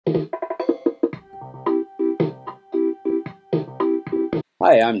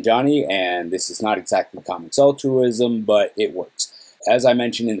Hi, I'm Johnny, and this is not exactly comics altruism, but it works. As I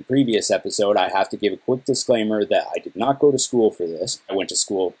mentioned in the previous episode, I have to give a quick disclaimer that I did not go to school for this. I went to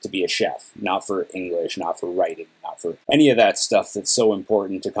school to be a chef, not for English, not for writing, not for any of that stuff that's so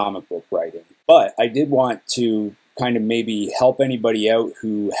important to comic book writing. But I did want to kind of maybe help anybody out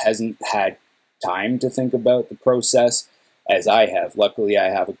who hasn't had time to think about the process as I have. Luckily, I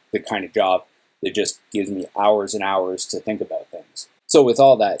have the kind of job that just gives me hours and hours to think about things. So with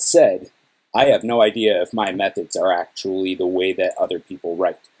all that said, I have no idea if my methods are actually the way that other people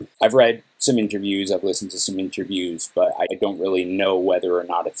write. I've read some interviews, I've listened to some interviews, but I don't really know whether or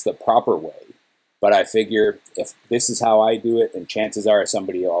not it's the proper way. But I figure if this is how I do it, then chances are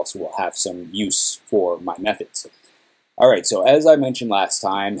somebody else will have some use for my methods. Alright, so as I mentioned last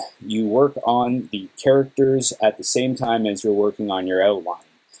time, you work on the characters at the same time as you're working on your outline.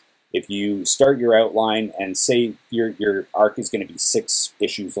 If you start your outline and say your arc is going to be 6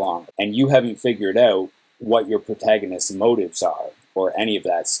 issues long, and you haven't figured out what your protagonist's motives are, or any of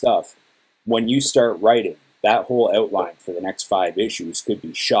that stuff, when you start writing, that whole outline for the next 5 issues could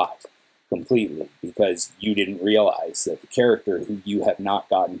be shot completely, because you didn't realize that the character who you have not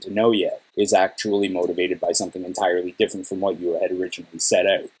gotten to know yet is actually motivated by something entirely different from what you had originally set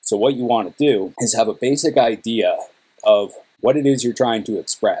out. So what you want to do is have a basic idea of what it is you're trying to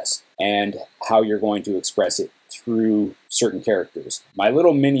express and how you're going to express it through certain characters. My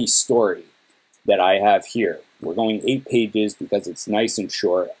little mini story that I have here, we're going 8 pages because it's nice and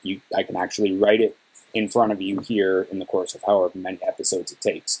short. I can actually write it in front of you here in the course of however many episodes it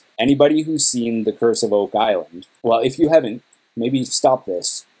takes. Anybody who's seen The Curse of Oak Island, well, if you haven't, maybe stop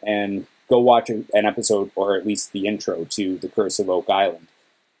this and go watch an episode, or at least the intro to The Curse of Oak Island.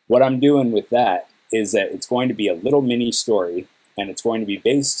 What I'm doing with that is that it's going to be a little mini story, and it's going to be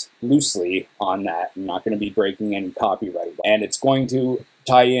based loosely on that. I'm not going to be breaking any copyright. And it's going to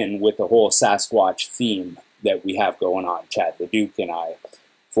tie in with the whole Sasquatch theme that we have going on, Chad LeDuc and I,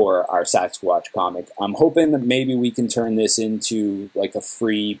 for our Sasquatch comic. I'm hoping that maybe we can turn this into like a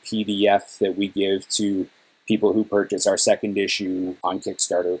free PDF that we give to people who purchase our 2nd issue on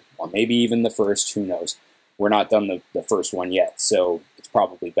Kickstarter, or maybe even the first, who knows. We're not done the first one yet, so it's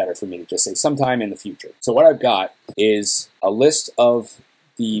probably better for me to just say sometime in the future. So what I've got is a list of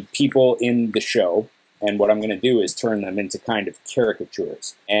the people in the show, and what I'm going to do is turn them into kind of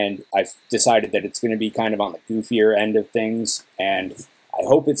caricatures. And I've decided that it's going to be kind of on the goofier end of things, and I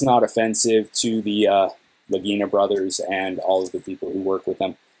hope it's not offensive to the Lagina brothers and all of the people who work with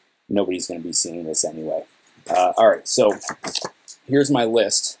them. Nobody's going to be seeing this anyway. Alright, so here's my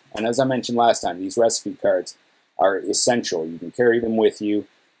list. And as I mentioned last time, these recipe cards are essential. You can carry them with you,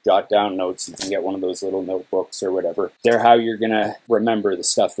 jot down notes. You can get one of those little notebooks or whatever. They're how you're going to remember the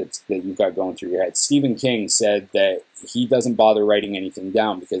stuff that you've got going through your head. Stephen King said that he doesn't bother writing anything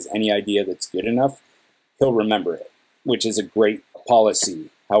down because any idea that's good enough, he'll remember it, which is a great policy.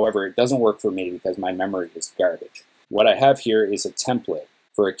 However, it doesn't work for me because my memory is garbage. What I have here is a template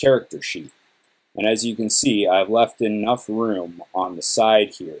for a character sheet. And as you can see, I've left enough room on the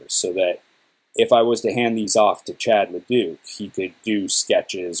side here so that if I was to hand these off to Chad LeDuc, he could do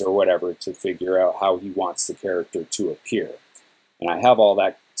sketches or whatever to figure out how he wants the character to appear. And I have all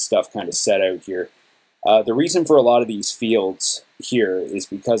that stuff kind of set out here. The reason for a lot of these fields here is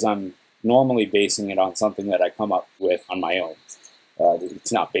because I'm normally basing it on something that I come up with on my own.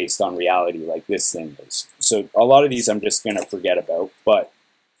 It's not based on reality like this thing is. So a lot of these I'm just going to forget about, but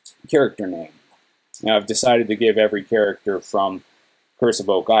character name. Now I've decided to give every character from Curse of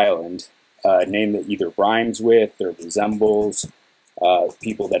Oak Island a name that either rhymes with or resembles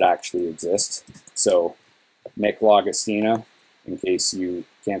people that actually exist. So Mick Lagostina, in case you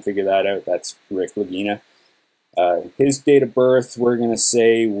can't figure that out, that's Rick Lagina. His date of birth, we're going to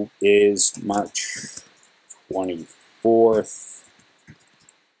say, is March 24th.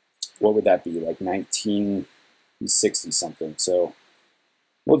 What would that be, like 1960 something? So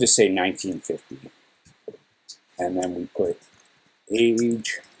we'll just say 1950. And then we put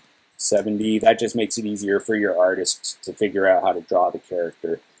age, 70. That just makes it easier for your artists to figure out how to draw the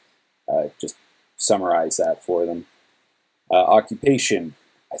character. Just summarize that for them. Occupation,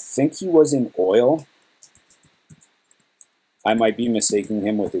 I think he was in oil. I might be mistaking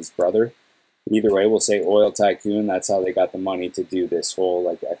him with his brother. Either way, we'll say oil tycoon. That's how they got the money to do this whole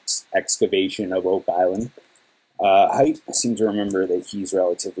like excavation of Oak Island. Height, I seem to remember that he's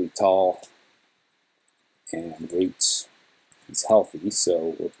relatively tall. And weight, he's healthy,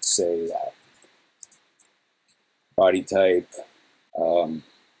 so we'll just say that. Body type,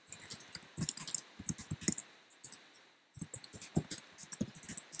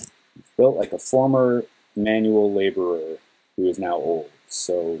 built like a former manual laborer who is now old.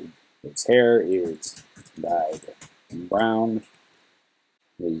 So his hair is dyed brown.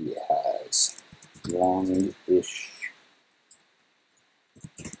 He has longish.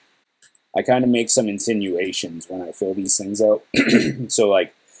 I kind of make some insinuations when I fill these things out. So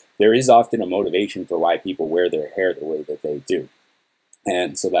like there is often a motivation for why people wear their hair the way that they do.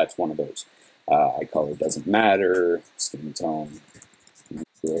 And so that's one of those. Eye color doesn't matter, skin tone,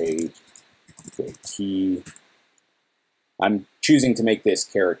 gray tea. I'm choosing to make this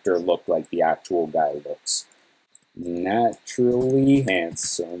character look like the actual guy looks. Naturally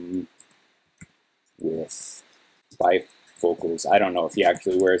handsome with bifocals. I don't know if he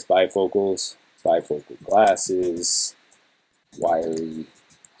actually wears bifocals. Bifocal glasses, wiry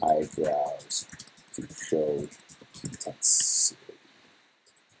eyebrows to show intensity.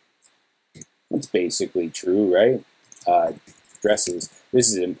 That's basically true, right? Dresses. This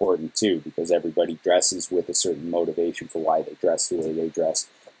is important too because everybody dresses with a certain motivation for why they dress the way they dress.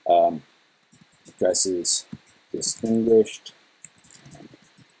 Dresses distinguished,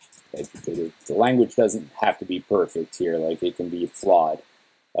 educated. The language doesn't have to be perfect here, like it can be flawed.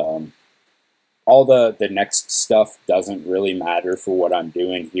 All the next stuff doesn't really matter for what I'm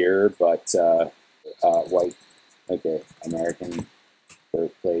doing here, but white, okay, American,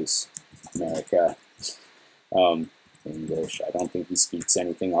 birthplace, America, English. I don't think he speaks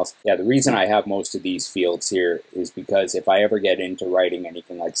anything else. Yeah, the reason I have most of these fields here is because if I ever get into writing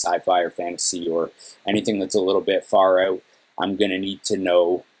anything like sci-fi or fantasy or anything that's a little bit far out, I'm going to need to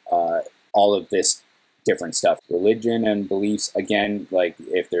know all of this different stuff. Religion and beliefs, again, like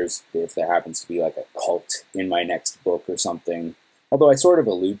if there happens to be like a cult in my next book or something, although I sort of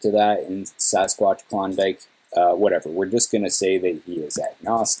allude to that in Sasquatch Klondike, whatever. We're just going to say that he is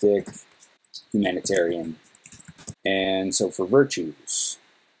agnostic, humanitarian. And so for virtues,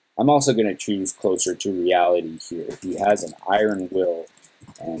 I'm also going to choose closer to reality here. He has an iron will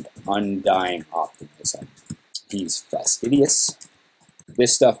and undying optimism. He's fastidious.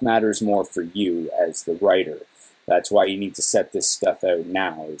 This stuff matters more for you as the writer. That's why you need to set this stuff out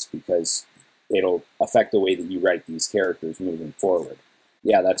now, is because it'll affect the way that you write these characters moving forward.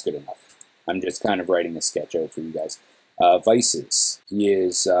 Yeah, that's good enough. I'm just kind of writing a sketch out for you guys. Vices. He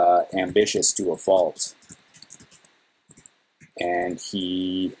is ambitious to a fault. And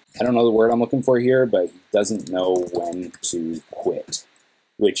he, I don't know the word I'm looking for here, but he doesn't know when to quit,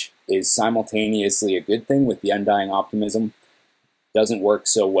 which is simultaneously a good thing with the undying optimism. Doesn't work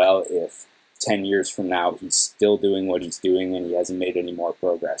so well if 10 years from now he's still doing what he's doing and he hasn't made any more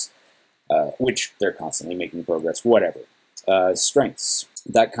progress, which they're constantly making progress, whatever. Strengths.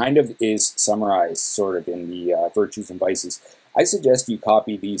 That kind of is summarized sort of in the virtues and vices. I suggest you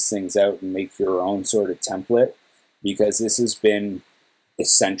copy these things out and make your own sort of template, because this has been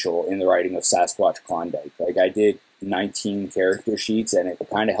essential in the writing of Sasquatch Klondike. Like I did 19 character sheets, and it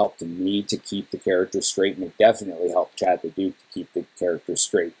kind of helped me to keep the characters straight, and it definitely helped Chad the Duke to keep the characters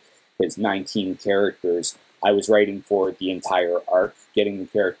straight. Because 19 characters, I was writing for the entire arc, getting the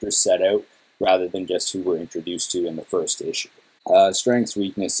characters set out, rather than just who we're introduced to in the first issue. Strengths,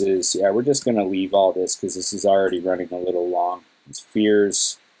 weaknesses, yeah, we're just going to leave all this because this is already running a little long. His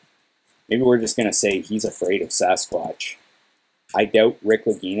fears, maybe we're just going to say he's afraid of Sasquatch. I doubt Rick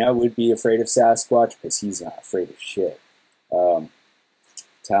Lagina would be afraid of Sasquatch because he's not afraid of shit.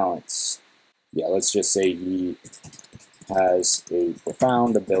 Talents. Yeah, let's just say he has a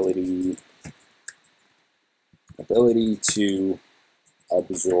profound ability to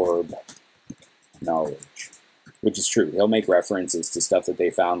absorb knowledge, which is true. He'll make references to stuff that they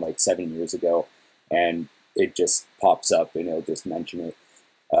found like 7 years ago, and it just pops up and he'll just mention it.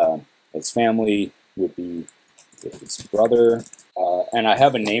 His family would be his brother, and I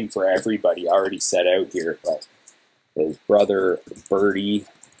have a name for everybody already set out here, but his brother Bertie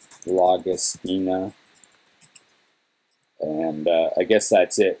Lagostina, and I guess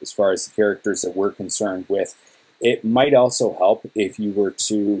that's it as far as the characters that we're concerned with. It might also help if you were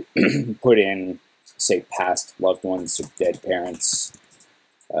to put in, say, past loved ones, so dead parents.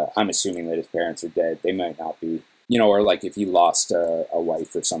 I'm assuming that his parents are dead. They might not be. You know, or like if he lost a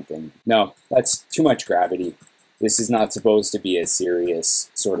wife or something. No, that's too much gravity. This is not supposed to be a serious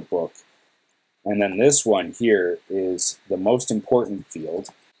sort of book. And then this one here is the most important field.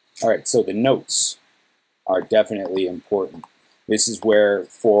 All right, so the notes are definitely important. This is where,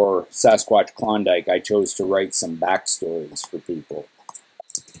 for Sasquatch Klondike, I chose to write some backstories for people.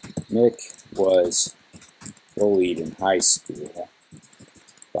 Mick was bullied in high school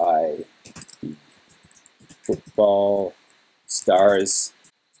by the football stars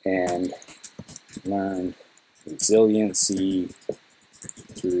and learned resiliency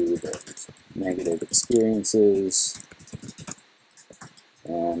through the negative experiences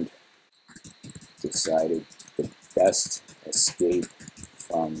and decided the best escape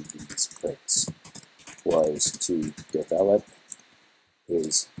from these pricks was to develop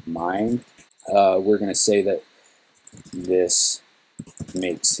his mind. We're going to say that this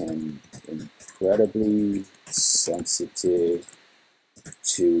makes him incredibly sensitive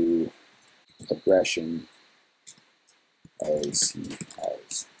to aggression as he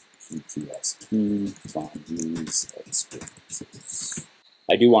has PTSD from these experiences.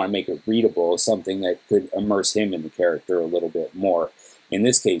 I do want to make it readable, something that could immerse him in the character a little bit more. In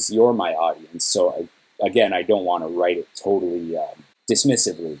this case, you're my audience, so again, I don't want to write it totally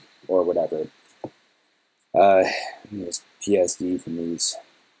dismissively or whatever. He has PSD from these.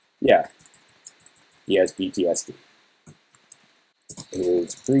 Yeah, he has PTSD.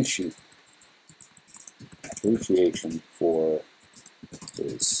 His appreciation for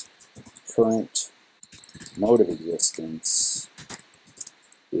his current mode of existence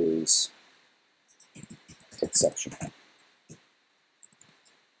is exceptional.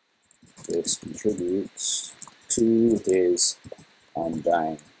 This contributes to his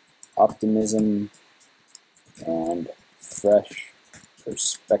undying optimism and fresh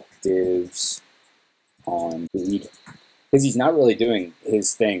perspectives on greed. Because he's not really doing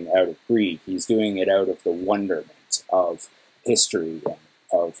his thing out of greed, he's doing it out of the wonderment of history and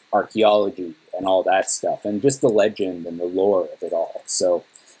of archaeology and all that stuff, and just the legend and the lore of it all. So,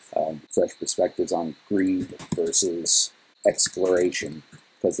 fresh perspectives on greed versus exploration,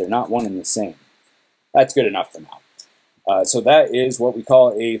 because they're not one and the same. That's good enough for now. So that is what we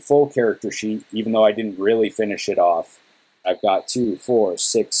call a full character sheet, even though I didn't really finish it off. I've got 2, 4,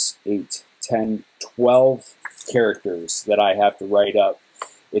 6, 8, 10, 12 characters that I have to write up.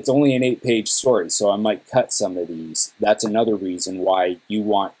 It's only an 8-page story, so I might cut some of these. That's another reason why you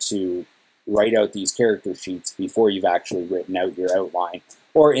want to write out these character sheets before you've actually written out your outline,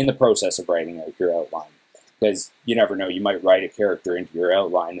 or in the process of writing out your outline. Because you never know, you might write a character into your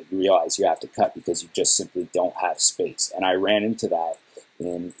outline that you realize you have to cut because you just simply don't have space. And I ran into that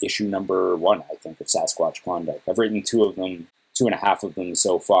in issue number 1, I think, of Sasquatch Klondike. I've written 2 of them, 2.5 of them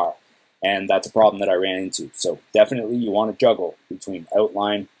so far. And that's a problem that I ran into. So definitely you want to juggle between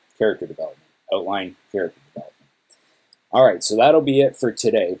outline, character development, outline, character development. All right, so that'll be it for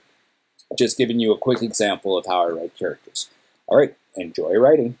today. Just giving you a quick example of how I write characters. All right, enjoy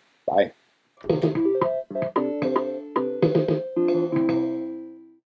writing. Bye.